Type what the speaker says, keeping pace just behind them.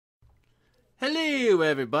Hello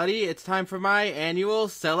everybody, it's time for my annual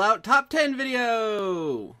Sellout Top 10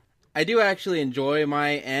 video! I do actually enjoy my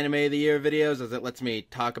Anime of the Year videos as it lets me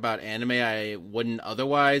talk about anime I wouldn't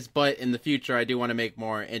otherwise, but in the future I do want to make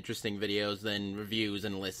more interesting videos than reviews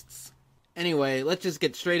and lists. Anyway, let's just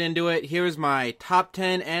get straight into it. Here's my top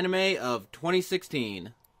 10 anime of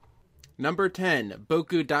 2016. Number 10,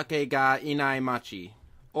 Boku Dake ga Inai Machi,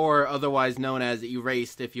 or otherwise known as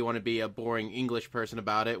Erased if you want to be a boring English person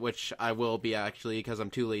about it, which I will be actually because I'm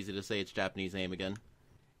too lazy to say its Japanese name again.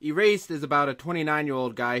 Erased is about a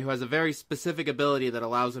 29-year-old guy who has a very specific ability that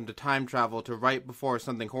allows him to time travel to right before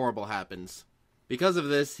something horrible happens. Because of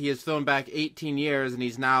this, he is thrown back 18 years and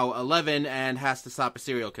he's now 11 and has to stop a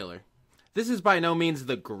serial killer. This is by no means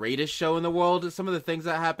the greatest show in the world. Some of the things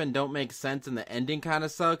that happen don't make sense and the ending kind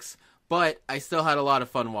of sucks, but I still had a lot of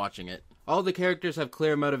fun watching it. All the characters have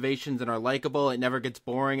clear motivations and are likable, it never gets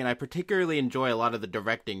boring, and I particularly enjoy a lot of the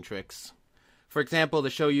directing tricks. For example,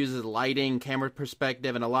 the show uses lighting, camera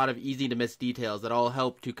perspective, and a lot of easy-to-miss details that all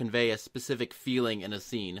help to convey a specific feeling in a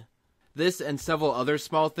scene. This and several other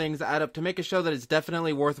small things add up to make a show that is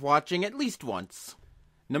definitely worth watching at least once.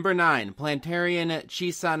 Number 9, Planetarian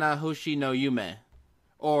Chisana Hoshi no Yume,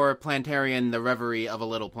 or Planetarian The Reverie of a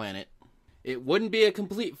Little Planet. It wouldn't be a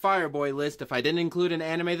complete Fireboy list if I didn't include an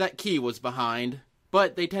anime that Key was behind,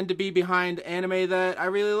 but they tend to be behind anime that I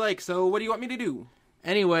really like, so what do you want me to do?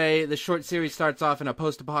 Anyway, the short series starts off in a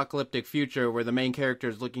post-apocalyptic future where the main character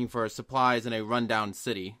is looking for supplies in a rundown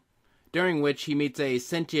city, during which he meets a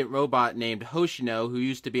sentient robot named Hoshino who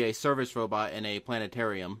used to be a service robot in a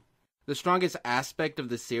planetarium. The strongest aspect of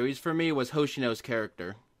the series for me was Hoshino's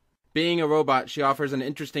character. Being a robot, she offers an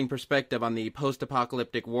interesting perspective on the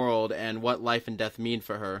post-apocalyptic world and what life and death mean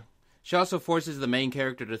for her. She also forces the main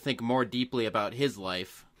character to think more deeply about his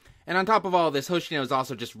life. And on top of all this, Hoshino is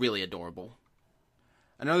also just really adorable.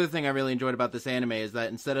 Another thing I really enjoyed about this anime is that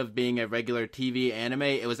instead of being a regular TV anime,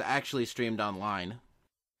 it was actually streamed online.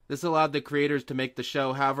 This allowed the creators to make the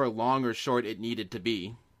show however long or short it needed to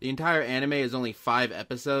be. The entire anime is only 5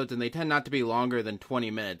 episodes, and they tend not to be longer than 20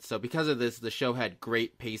 minutes, so because of this, the show had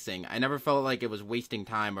great pacing. I never felt like it was wasting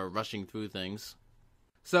time or rushing through things.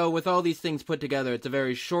 So, with all these things put together, it's a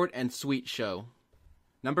very short and sweet show.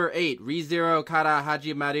 Number 8, ReZero Kara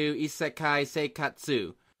Hajimaru Isekai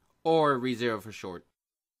Seikatsu, or ReZero for short.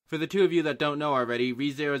 For the two of you that don't know already,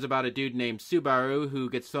 ReZero is about a dude named Subaru who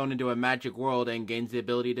gets thrown into a magic world and gains the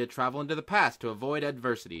ability to travel into the past to avoid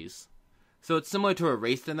adversities. So it's similar to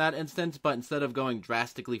Erased in that instance, but instead of going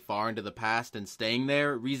drastically far into the past and staying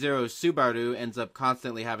there, ReZero's Subaru ends up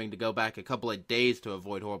constantly having to go back a couple of days to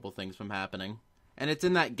avoid horrible things from happening. And it's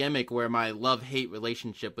in that gimmick where my love-hate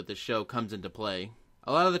relationship with the show comes into play.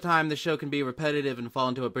 A lot of the time, the show can be repetitive and fall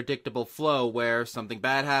into a predictable flow where something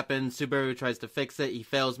bad happens, Subaru tries to fix it, he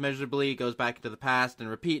fails miserably, goes back into the past, and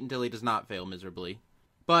repeat until he does not fail miserably.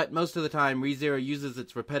 But most of the time, ReZero uses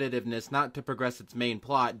its repetitiveness not to progress its main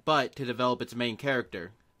plot, but to develop its main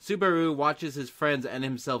character. Subaru watches his friends and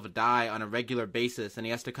himself die on a regular basis, and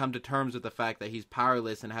he has to come to terms with the fact that he's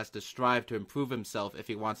powerless and has to strive to improve himself if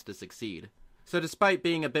he wants to succeed. So despite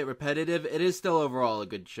being a bit repetitive, it is still overall a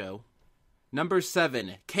good show. Number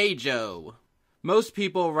 7, Keijo. Most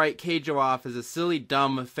people write Keijo off as a silly,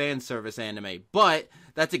 dumb fan service anime, but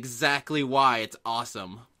that's exactly why it's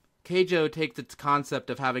awesome. Keijo takes its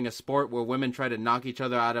concept of having a sport where women try to knock each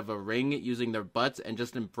other out of a ring using their butts and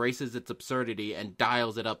just embraces its absurdity and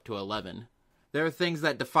dials it up to 11. There are things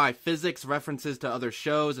that defy physics, references to other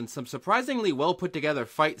shows, and some surprisingly well put together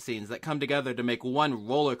fight scenes that come together to make one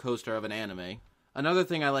roller coaster of an anime. Another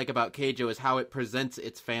thing I like about Keijo is how it presents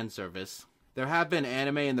its fan service. There have been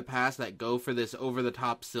anime in the past that go for this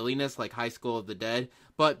over-the-top silliness like High School of the Dead,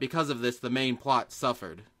 but because of this the main plot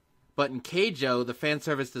suffered. But in Keijo, the fan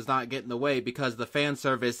service does not get in the way because the fan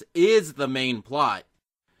service is the main plot.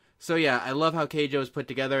 So yeah, I love how Keijo is put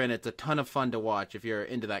together and it's a ton of fun to watch if you're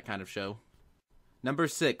into that kind of show. Number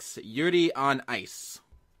 6, Yuri on Ice.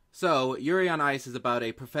 So, Yuri on Ice is about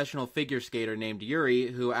a professional figure skater named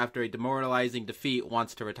Yuri who, after a demoralizing defeat,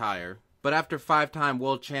 wants to retire. But after 5-time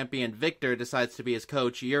world champion Victor decides to be his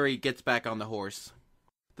coach, Yuri gets back on the horse.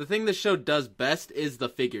 The thing this show does best is the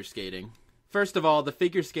figure skating. First of all, the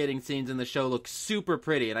figure skating scenes in the show look super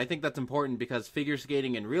pretty, and I think that's important because figure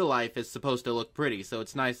skating in real life is supposed to look pretty, so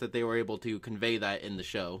it's nice that they were able to convey that in the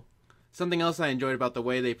show. Something else I enjoyed about the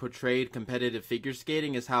way they portrayed competitive figure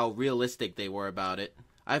skating is how realistic they were about it.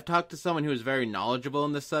 I've talked to someone who is very knowledgeable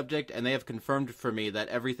in this subject, and they have confirmed for me that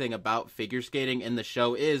everything about figure skating in the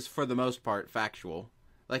show is, for the most part, factual.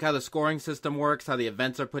 Like how the scoring system works, how the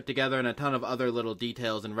events are put together, and a ton of other little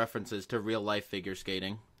details and references to real-life figure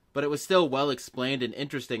skating. but it was still well explained and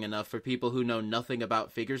interesting enough for people who know nothing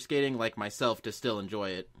about figure skating like myself to still enjoy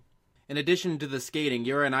it. In addition to the skating,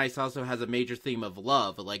 Yuri on Ice also has a major theme of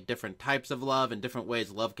love, like different types of love and different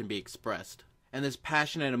ways love can be expressed. And this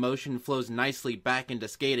passionate emotion flows nicely back into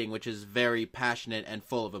skating, which is very passionate and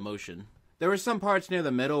full of emotion. There were some parts near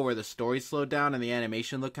the middle where the story slowed down and the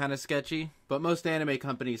animation looked kinda sketchy, but most anime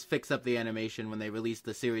companies fix up the animation when they release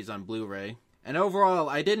the series on Blu-ray. And overall,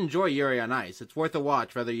 I did enjoy Yuri on Ice. It's worth a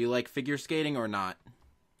watch whether you like figure skating or not.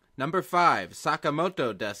 Number 5,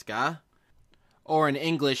 Sakamoto desu ka? Or in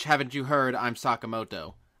English, haven't you heard, I'm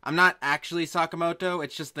Sakamoto. I'm not actually Sakamoto,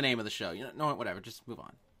 it's just the name of the show. You know what, whatever, just move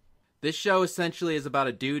on. This show essentially is about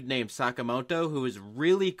a dude named Sakamoto who is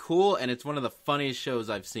really cool, and it's one of the funniest shows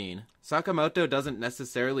I've seen. Sakamoto doesn't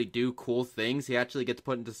necessarily do cool things, he actually gets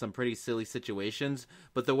put into some pretty silly situations,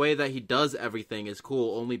 but the way that he does everything is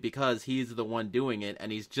cool only because he's the one doing it,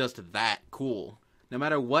 and he's just that cool. No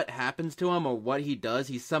matter what happens to him or what he does,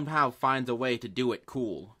 he somehow finds a way to do it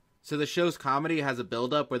cool. So the show's comedy has a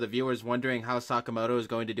build-up where the viewer's wondering how Sakamoto is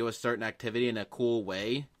going to do a certain activity in a cool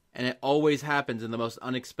way, and it always happens in the most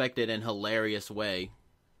unexpected and hilarious way.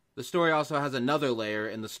 The story also has another layer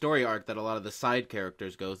in the story arc that a lot of the side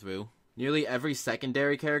characters go through. Nearly every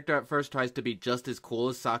secondary character at first tries to be just as cool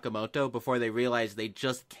as Sakamoto before they realize they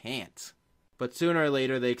just can't. But sooner or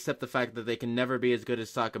later they accept the fact that they can never be as good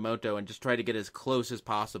as Sakamoto and just try to get as close as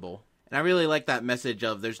possible. And I really like that message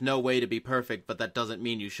of there's no way to be perfect, but that doesn't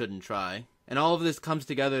mean you shouldn't try. And all of this comes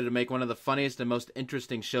together to make one of the funniest and most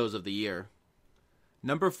interesting shows of the year.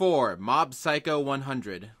 Number 4, Mob Psycho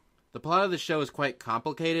 100. The plot of the show is quite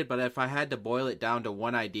complicated, but if I had to boil it down to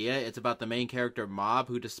one idea, it's about the main character Mob,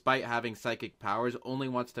 who despite having psychic powers, only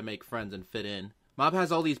wants to make friends and fit in. Mob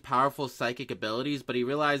has all these powerful psychic abilities, but he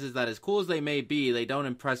realizes that as cool as they may be, they don't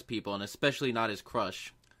impress people, and especially not his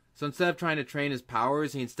crush. So instead of trying to train his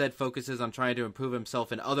powers, he instead focuses on trying to improve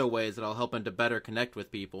himself in other ways that'll help him to better connect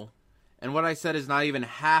with people. And what I said is not even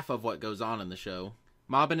half of what goes on in the show.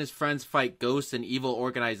 Mob and his friends fight ghosts and evil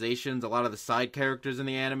organizations, a lot of the side characters in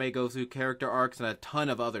the anime go through character arcs, and a ton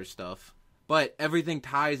of other stuff. But everything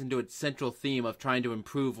ties into its central theme of trying to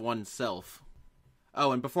improve oneself.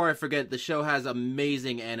 Oh, and before I forget, the show has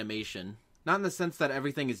amazing animation. Not in the sense that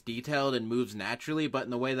everything is detailed and moves naturally, but in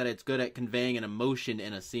the way that it's good at conveying an emotion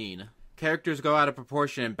in a scene. Characters go out of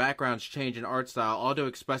proportion and backgrounds change in art style, all to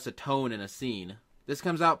express a tone in a scene. This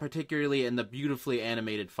comes out particularly in the beautifully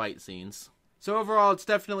animated fight scenes. So overall, it's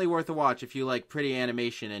definitely worth a watch if you like pretty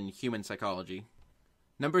animation and human psychology.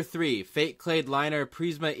 Number 3, Fate Clade Liner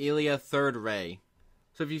Prisma Ilia 3rd Ray.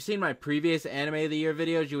 So if you've seen my previous Anime of the Year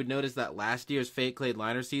videos, you would notice that last year's Fate Clade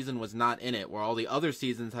Liner season was not in it, where all the other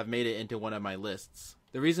seasons have made it into one of my lists.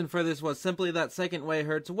 The reason for this was simply that Second Way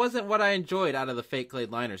Hurts wasn't what I enjoyed out of the Fate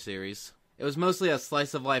Clade Liner series. It was mostly a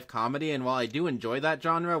slice-of-life comedy, and while I do enjoy that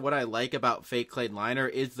genre, what I like about Fate Clade Liner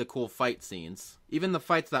is the cool fight scenes. Even the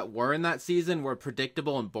fights that were in that season were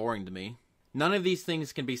predictable and boring to me. None of these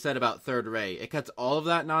things can be said about Third Ray. It cuts all of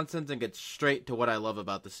that nonsense and gets straight to what I love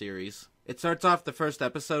about the series. It starts off the first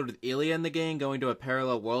episode with Ilya and the gang going to a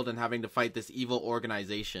parallel world and having to fight this evil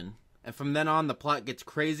organization. And from then on, the plot gets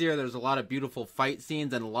crazier, there's a lot of beautiful fight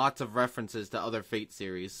scenes, and lots of references to other Fate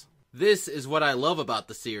series. This is what I love about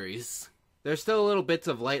the series. There's still little bits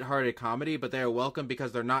of lighthearted comedy, but they are welcome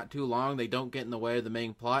because they're not too long, they don't get in the way of the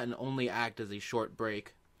main plot, and only act as a short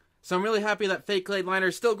break. So I'm really happy that Fate Clade Liner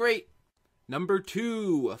is still great! Number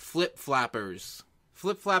 2, Flip Flappers.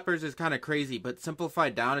 Flip Flappers is kinda crazy, but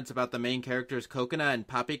simplified down, it's about the main characters Kokona and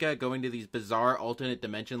Papika going to these bizarre alternate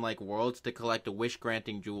dimension-like worlds to collect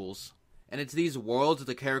wish-granting jewels. And it's these worlds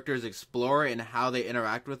the characters explore and how they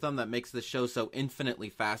interact with them that makes the show so infinitely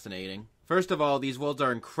fascinating. First of all, these worlds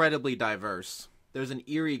are incredibly diverse. There's an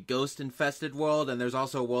eerie ghost-infested world, and there's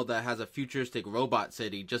also a world that has a futuristic robot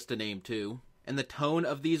city, just to name 2. And the tone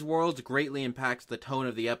of these worlds greatly impacts the tone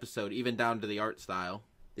of the episode, even down to the art style.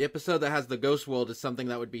 The episode that has the ghost world is something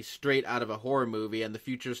that would be straight out of a horror movie, and the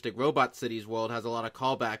futuristic robot cities world has a lot of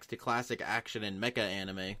callbacks to classic action and mecha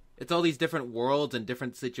anime. It's all these different worlds and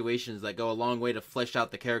different situations that go a long way to flesh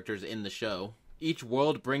out the characters in the show. Each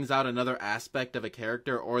world brings out another aspect of a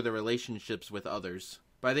character or the relationships with others.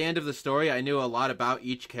 By the end of the story, I knew a lot about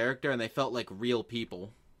each character and they felt like real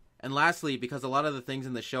people. And lastly, because a lot of the things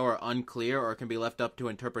in the show are unclear or can be left up to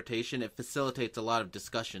interpretation, it facilitates a lot of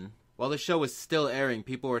discussion. While the show was still airing,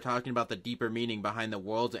 people were talking about the deeper meaning behind the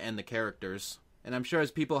worlds and the characters. And I'm sure as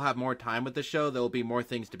people have more time with the show, there will be more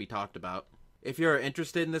things to be talked about. If you're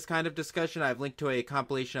interested in this kind of discussion, I've linked to a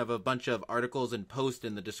compilation of a bunch of articles and posts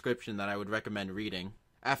in the description that I would recommend reading.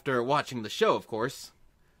 After watching the show, of course.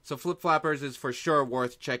 So Flip Flappers is for sure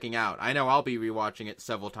worth checking out. I know I'll be rewatching it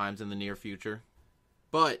several times in the near future.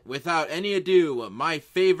 But without any ado, my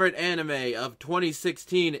favorite anime of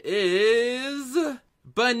 2016 is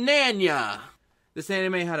Banana! This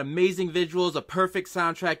anime had amazing visuals, a perfect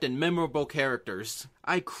soundtrack, and memorable characters.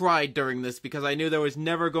 I cried during this because I knew there was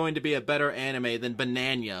never going to be a better anime than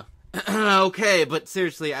Banana. Okay, but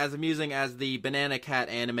seriously, as amusing as the Banana Cat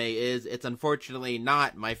anime is, it's unfortunately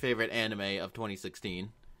not my favorite anime of 2016.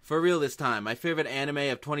 For real this time, my favorite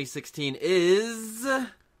anime of 2016 is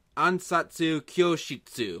Ansatsu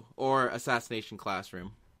Kyoshitsu, or Assassination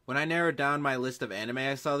Classroom. When I narrowed down my list of anime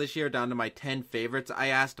I saw this year down to my 10 favorites, I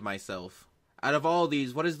asked myself, out of all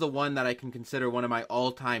these, what is the one that I can consider one of my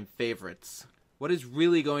all-time favorites? What is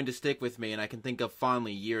really going to stick with me and I can think of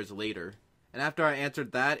fondly years later? And after I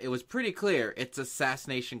answered that, it was pretty clear, it's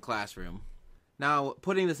Assassination Classroom. Now,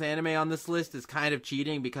 putting this anime on this list is kind of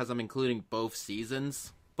cheating because I'm including both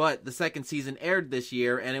seasons. But the second season aired this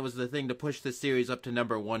year, and it was the thing to push this series up to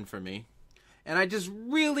number 1 for me. And I just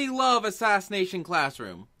really love Assassination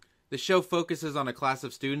Classroom. The show focuses on a class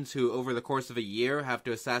of students who, over the course of a year, have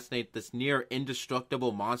to assassinate this near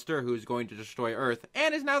indestructible monster who is going to destroy Earth,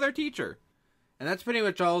 and is now their teacher. And that's pretty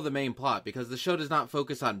much all of the main plot, because the show does not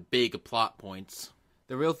focus on big plot points.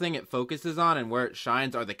 The real thing it focuses on, and where it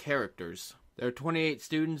shines, are the characters. There are 28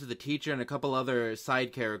 students, the teacher, and a couple other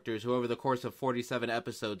side characters who over the course of 47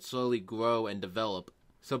 episodes slowly grow and develop.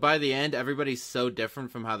 So by the end, everybody's so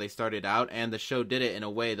different from how they started out, and the show did it in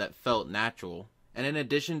a way that felt natural. And in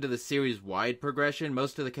addition to the series-wide progression,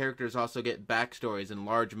 most of the characters also get backstories and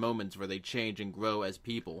large moments where they change and grow as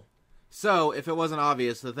people. So, if it wasn't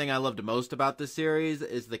obvious, the thing I loved most about this series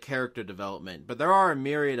is the character development, but there are a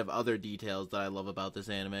myriad of other details that I love about this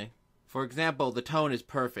anime. For example, the tone is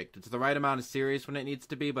perfect. It's the right amount of serious when it needs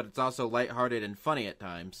to be, but it's also lighthearted and funny at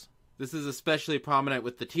times. This is especially prominent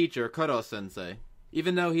with the teacher, Kuro-sensei.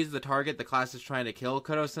 Even though he's the target the class is trying to kill,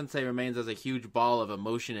 Kuro-sensei remains as a huge ball of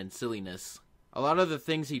emotion and silliness. A lot of the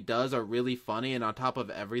things he does are really funny, and on top of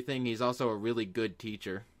everything, he's also a really good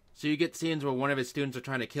teacher. So you get scenes where one of his students are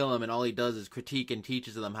trying to kill him, and all he does is critique and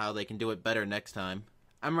teaches them how they can do it better next time.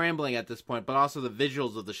 I'm rambling at this point, but also the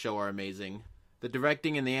visuals of the show are amazing. The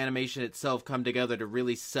directing and the animation itself come together to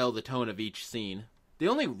really sell the tone of each scene. The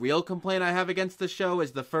only real complaint I have against the show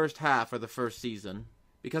is the first half or the first season,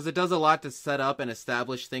 because it does a lot to set up and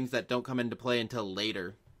establish things that don't come into play until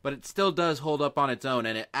later. But it still does hold up on its own,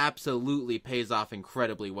 and it absolutely pays off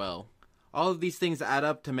incredibly well. All of these things add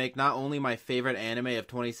up to make not only my favorite anime of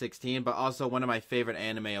 2016, but also one of my favorite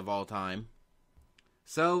anime of all time.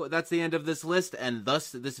 So, that's the end of this list, and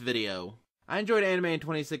thus this video. I enjoyed anime in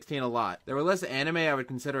 2016 a lot. There were less anime I would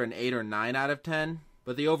consider an 8 or 9 out of 10,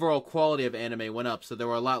 but the overall quality of anime went up, so there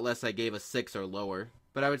were a lot less I gave a 6 or lower.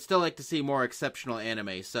 But I would still like to see more exceptional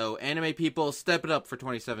anime, so anime people, step it up for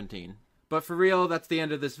 2017. But for real, that's the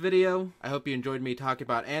end of this video. I hope you enjoyed me talking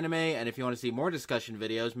about anime, and if you want to see more discussion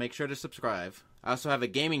videos, make sure to subscribe. I also have a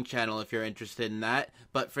gaming channel if you're interested in that.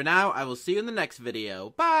 But for now, I will see you in the next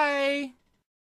video. Bye!